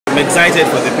excited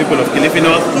for the people of Kilifi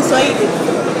North.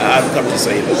 I've come to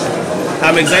say this.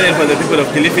 I'm excited for the people of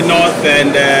Kilifi North,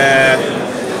 and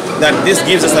that this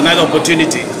gives us another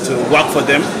opportunity to work for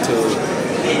them, to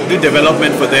do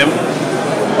development for them.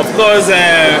 Of course,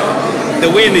 the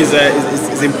win is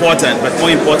important, but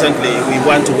more importantly, we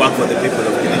want to work for the people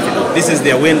of Kilifi North. This is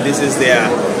their win, this is their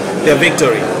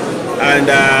victory. And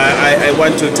I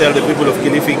want to tell the people of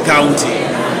Kilifi County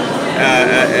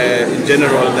in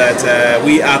general that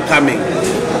we are coming.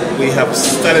 We have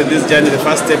started this journey, the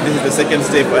first step, this is the second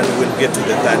step, and we'll get to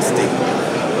the third step.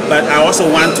 But I also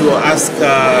want to ask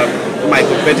my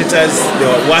competitors, the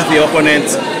worthy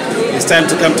opponents, it's time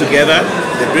to come together.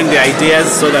 They bring their ideas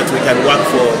so that we can work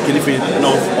for Kilifi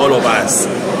North, all of us.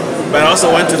 But I also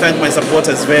want to thank my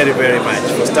supporters very, very much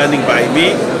for standing by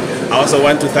me. I also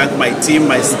want to thank my team,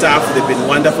 my staff. They've been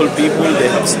wonderful people. They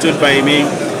have stood by me.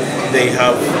 They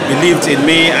have believed in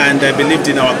me and believed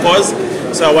in our cause.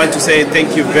 So I want to say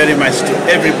thank you very much to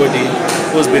everybody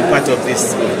who's been part of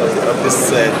this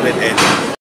great end.